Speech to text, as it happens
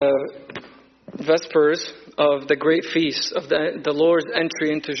vespers of the great feast of the Lord's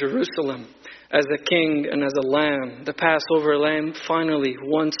entry into Jerusalem as a king and as a lamb, the Passover lamb, finally,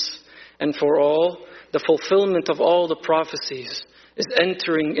 once and for all, the fulfillment of all the prophecies is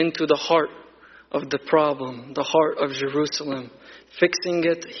entering into the heart of the problem, the heart of Jerusalem, fixing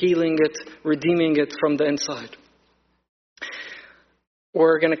it, healing it, redeeming it from the inside.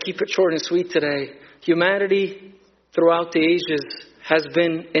 We're going to keep it short and sweet today. Humanity throughout the ages has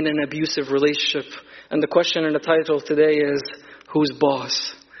been in an abusive relationship. And the question in the title today is, who's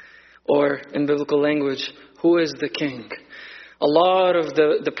boss? Or in biblical language, who is the king? A lot of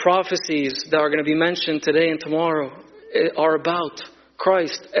the prophecies that are going to be mentioned today and tomorrow are about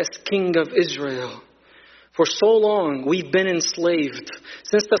Christ as King of Israel. For so long, we've been enslaved.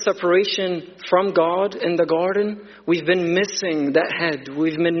 Since the separation from God in the garden, we've been missing that head.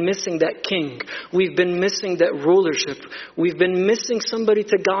 We've been missing that king. We've been missing that rulership. We've been missing somebody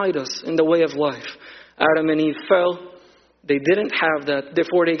to guide us in the way of life. Adam and Eve fell. They didn't have that.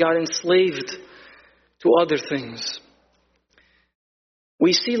 Therefore, they got enslaved to other things.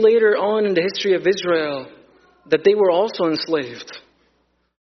 We see later on in the history of Israel that they were also enslaved.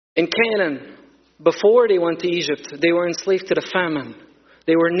 In Canaan, before they went to Egypt, they were enslaved to the famine.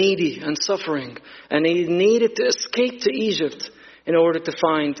 They were needy and suffering. And they needed to escape to Egypt in order to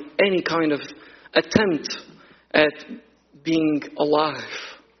find any kind of attempt at being alive.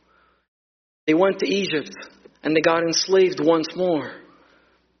 They went to Egypt and they got enslaved once more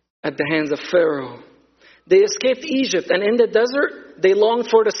at the hands of Pharaoh. They escaped Egypt, and in the desert, they longed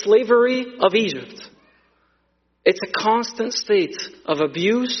for the slavery of Egypt. It's a constant state of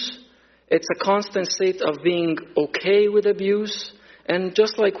abuse. It's a constant state of being okay with abuse. And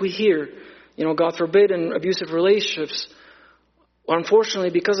just like we hear, God forbid, in abusive relationships,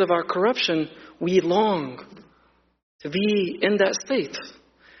 unfortunately, because of our corruption, we long to be in that state.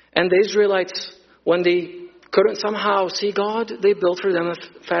 And the Israelites, when they couldn't somehow see God, they built for them a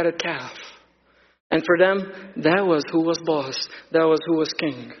fatted calf. And for them, that was who was boss. That was who was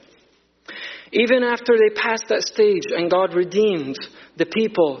king. Even after they passed that stage and God redeemed the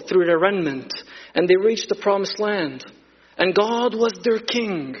people through the remnant, and they reached the promised land, and God was their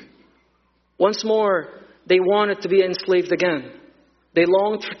king, once more, they wanted to be enslaved again. They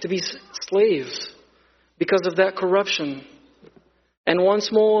longed to be slaves because of that corruption. And once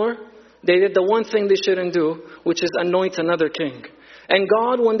more, they did the one thing they shouldn't do, which is anoint another king. And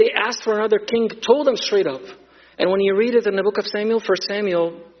God, when they asked for another king, told them straight up. And when you read it in the book of Samuel, 1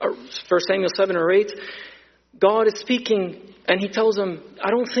 Samuel 7 or 8, God is speaking and he tells them, I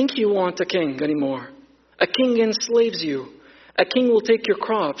don't think you want a king anymore. A king enslaves you. A king will take your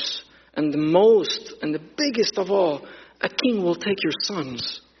crops. And the most and the biggest of all, a king will take your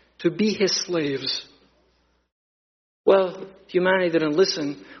sons to be his slaves. Well, humanity didn't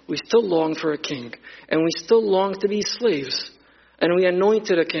listen. We still longed for a king. And we still longed to be slaves. And we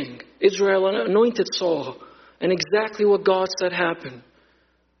anointed a king. Israel anointed Saul. And exactly what God said happened.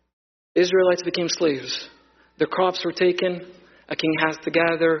 Israelites became slaves. Their crops were taken. A king has to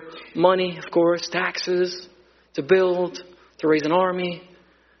gather money, of course, taxes, to build, to raise an army.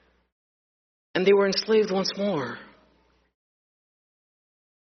 And they were enslaved once more.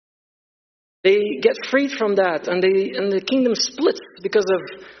 They get freed from that, and the kingdom splits because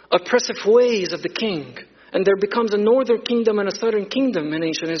of oppressive ways of the king. And there becomes a northern kingdom and a southern kingdom in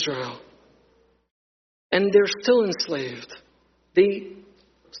ancient Israel. And they're still enslaved. They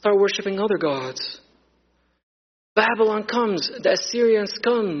start worshiping other gods. Babylon comes, the Assyrians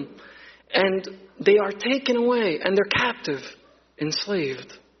come, and they are taken away, and they're captive,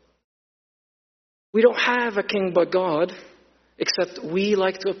 enslaved. We don't have a king but God, except we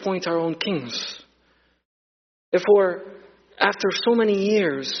like to appoint our own kings. Therefore, after so many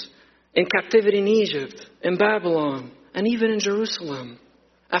years in captivity in Egypt, in Babylon, and even in Jerusalem,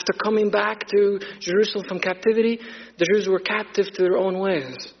 after coming back to Jerusalem from captivity, the Jews were captive to their own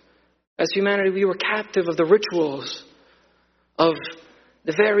ways. As humanity, we were captive of the rituals, of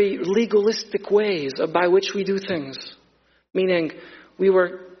the very legalistic ways by which we do things. Meaning, we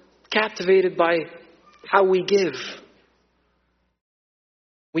were captivated by how we give.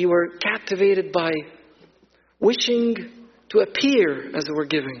 We were captivated by wishing to appear as we're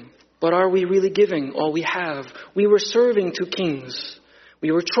giving. But are we really giving all we have? We were serving two kings.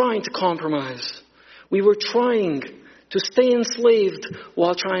 We were trying to compromise. We were trying to stay enslaved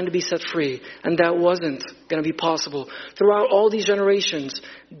while trying to be set free. And that wasn't going to be possible. Throughout all these generations,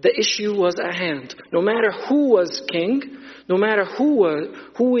 the issue was at hand. No matter who was king, no matter who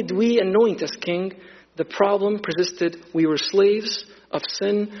would we anoint as king, the problem persisted. We were slaves of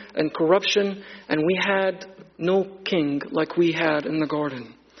sin and corruption, and we had no king like we had in the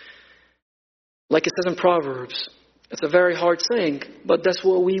garden. Like it says in Proverbs, it's a very hard saying, but that's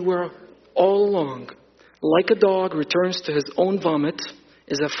what we were all along. Like a dog returns to his own vomit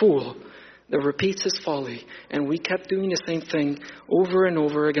is a fool that repeats his folly. And we kept doing the same thing over and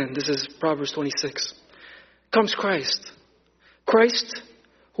over again. This is Proverbs 26. Comes Christ. Christ,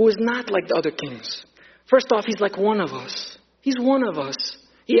 who is not like the other kings. First off, he's like one of us. He's one of us.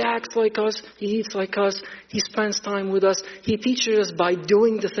 He acts like us. He eats like us. He spends time with us. He teaches us by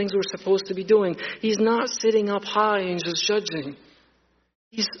doing the things we're supposed to be doing. He's not sitting up high and just judging.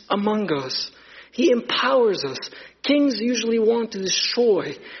 He's among us. He empowers us. Kings usually want to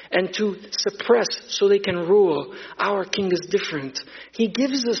destroy and to suppress so they can rule. Our king is different. He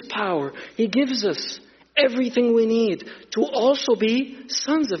gives us power. He gives us everything we need to also be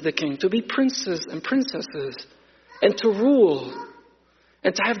sons of the king, to be princes and princesses, and to rule,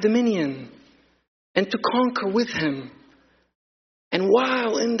 and to have dominion, and to conquer with him. And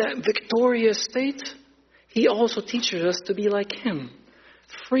while in that victorious state, he also teaches us to be like him,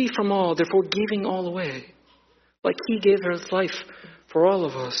 free from all, therefore giving all away, like he gave his life for all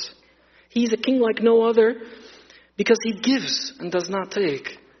of us. He's a king like no other because he gives and does not take.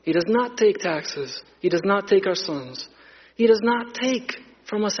 He does not take taxes. He does not take our sons. He does not take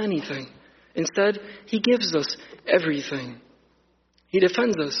from us anything. Instead, he gives us everything. He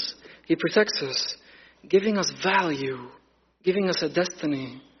defends us. He protects us, giving us value, giving us a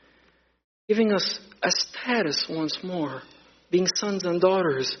destiny, giving us a status once more, being sons and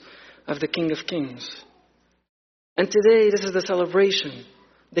daughters of the King of Kings. And today, this is the celebration.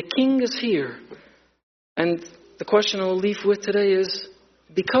 The King is here. And the question I will leave with today is,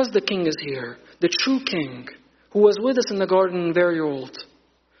 because the King is here, the true King, who was with us in the garden very old,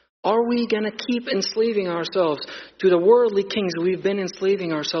 are we going to keep enslaving ourselves to the worldly kings we've been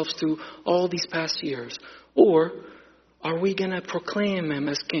enslaving ourselves to all these past years? Or are we going to proclaim him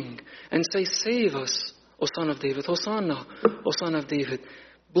as King and say, save us, O Son of David, Hosanna, O Son of David.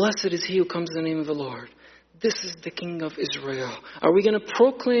 Blessed is he who comes in the name of the Lord. This is the King of Israel. Are we going to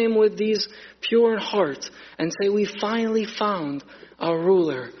proclaim with these pure in heart and say we finally found our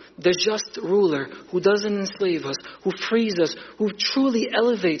ruler, the just ruler who doesn't enslave us, who frees us, who truly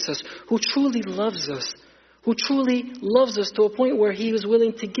elevates us, who truly loves us, to a point where he was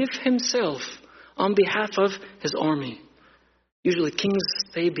willing to give himself on behalf of his army. Usually kings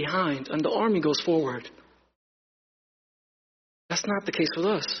stay behind and the army goes forward. That's not the case with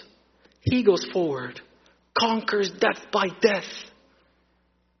us. He goes forward, conquers death by death,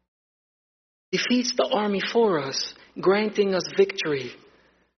 defeats the army for us, granting us victory.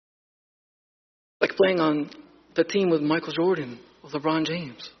 Like playing on the team with Michael Jordan or LeBron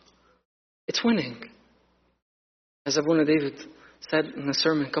James. It's winning. As Abuna David said in a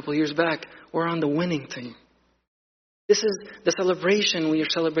sermon a couple of years back, we're on the winning team. This is the celebration we are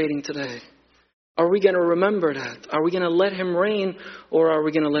celebrating today. Are we going to remember that? Are we going to let him reign, or are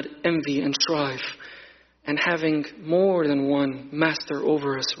we going to let envy and strife and having more than one master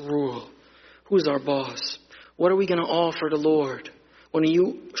over us rule? Who's our boss? What are we going to offer the Lord? When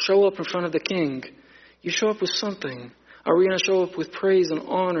you show up in front of the King, you show up with something. Are we going to show up with praise and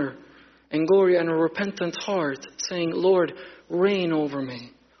honor and glory and a repentant heart, saying, Lord, reign over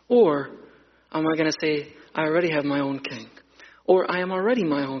me? Or am I going to say, I already have my own king? Or I am already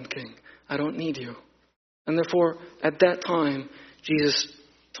my own king. I don't need you. And therefore, at that time, Jesus,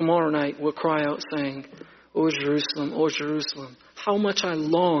 tomorrow night, will cry out saying, O Jerusalem, how much I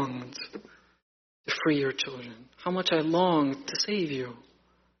longed to free your children. How much I longed to save you.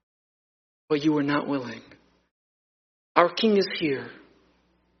 But you were not willing. Our King is here.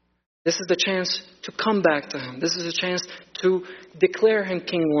 This is the chance to come back to him. This is a chance to declare him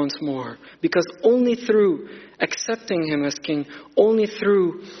King once more. Because only through accepting him as King, only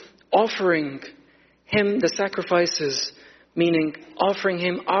through offering him the sacrifices, meaning offering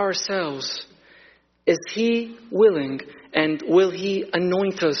him ourselves, is he willing and will he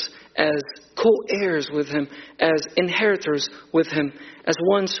anoint us as co-heirs with him, as inheritors with him, as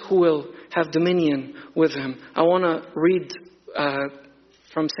ones who will have dominion with him. I want to read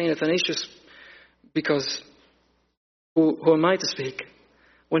from St. Athanasius, because who am I to speak?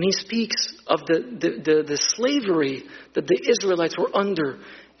 When he speaks of the slavery that the Israelites were under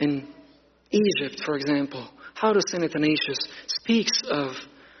in Egypt, for example, how does St. Athanasius speaks of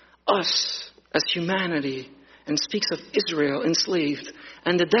us as humanity and speaks of Israel enslaved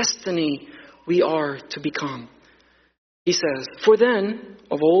and the destiny we are to become. He says, for then,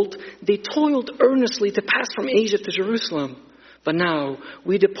 of old, they toiled earnestly to pass from Egypt to Jerusalem. But now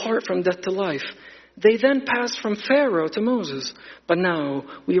we depart from death to life. They then passed from Pharaoh to Moses. But now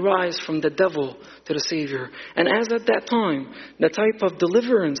we rise from the devil to the Savior. And as at that time, the type of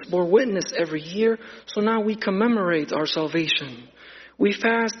deliverance bore witness every year, so now we commemorate our salvation. We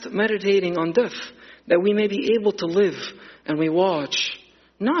fast, meditating on death, that we may be able to live, and we watch,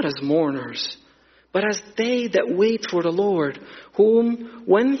 not as mourners, but as they that wait for the Lord, whom,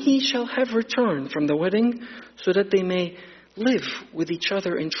 when he shall have returned from the wedding, so that they may live with each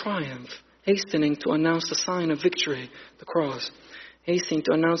other in triumph, hastening to announce the sign of victory, the cross, hastening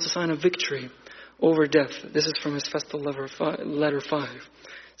to announce the sign of victory over death. This is from his festal letter 5.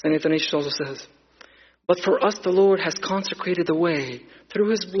 St. Athanasius also says, but for us the Lord has consecrated the way through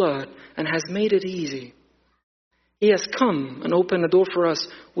his blood and has made it easy. He has come and opened the door for us,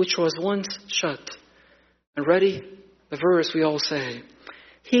 which was once shut. And ready? The verse we all say.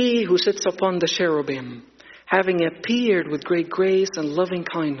 He who sits upon the cherubim, having appeared with great grace and loving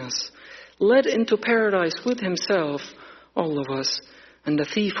kindness, led into paradise with himself all of us, and the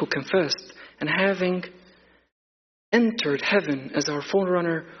thief who confessed, and having entered heaven as our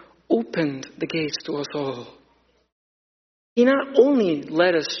forerunner, opened the gates to us all. He not only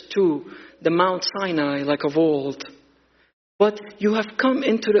led us to the Mount Sinai like of old, but you have come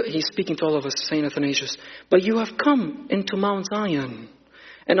into he's speaking to all of us, St. Athanasius, but you have come into Mount Zion,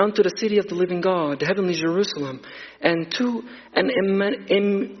 and unto the city of the living God, the heavenly Jerusalem, and to an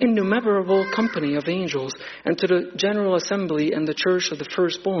innumerable company of angels, and to the general assembly and the church of the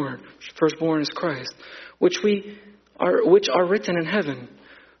firstborn. Firstborn is Christ, which are written in heaven,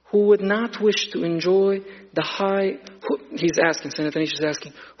 who would not wish to enjoy the high, he's asking, St. Athanasius is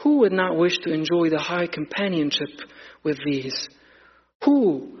asking, who would not wish to enjoy the high companionship with these?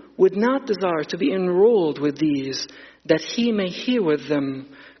 Who would not desire to be enrolled with these, that he may hear with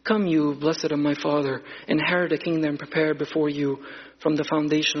them, come you, blessed of my Father, inherit the kingdom prepared before you from the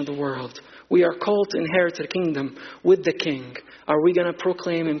foundation of the world. We are called to inherit the kingdom with the king. Are we going to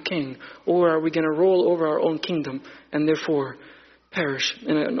proclaim him king, or are we going to roll over our own kingdom and therefore perish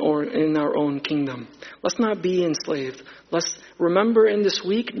in our own kingdom? Let's not be enslaved. Let's remember in this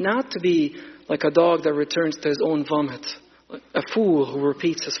week not to be like a dog that returns to his own vomit, a fool who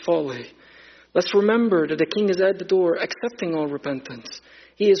repeats his folly. Let's remember that the king is at the door accepting all repentance.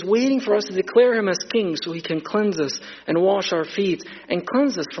 He is waiting for us to declare him as king so he can cleanse us and wash our feet and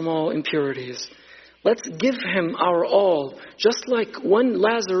cleanse us from all impurities. Let's give him our all, just like when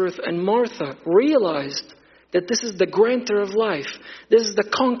Lazarus and Martha realized that this is the grantor of life. This is the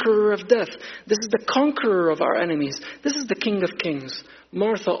conqueror of death. This is the conqueror of our enemies. This is the King of Kings.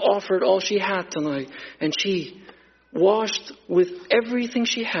 Martha offered all she had tonight, and she washed with everything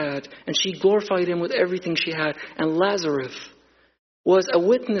she had, and she glorified him with everything she had. And Lazarus was a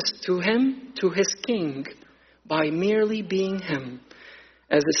witness to him, to his king, by merely being him.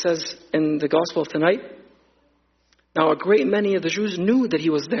 As it says in the Gospel of tonight, now a great many of the Jews knew that he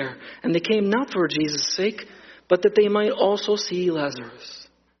was there, and they came not for Jesus' sake, but that they might also see Lazarus.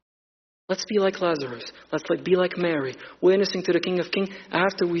 Let's be like Lazarus. Let's be like Mary, witnessing to the King of Kings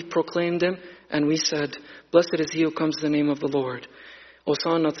after we proclaimed him and we said, blessed is he who comes in the name of the Lord.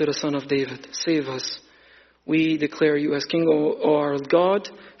 Hosanna to the Son of David. Save us. We declare you as King, O our God.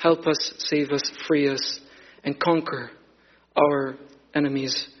 Help us, save us, free us, and conquer our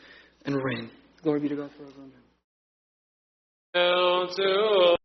enemies and reign. Glory be to God forever. Amen.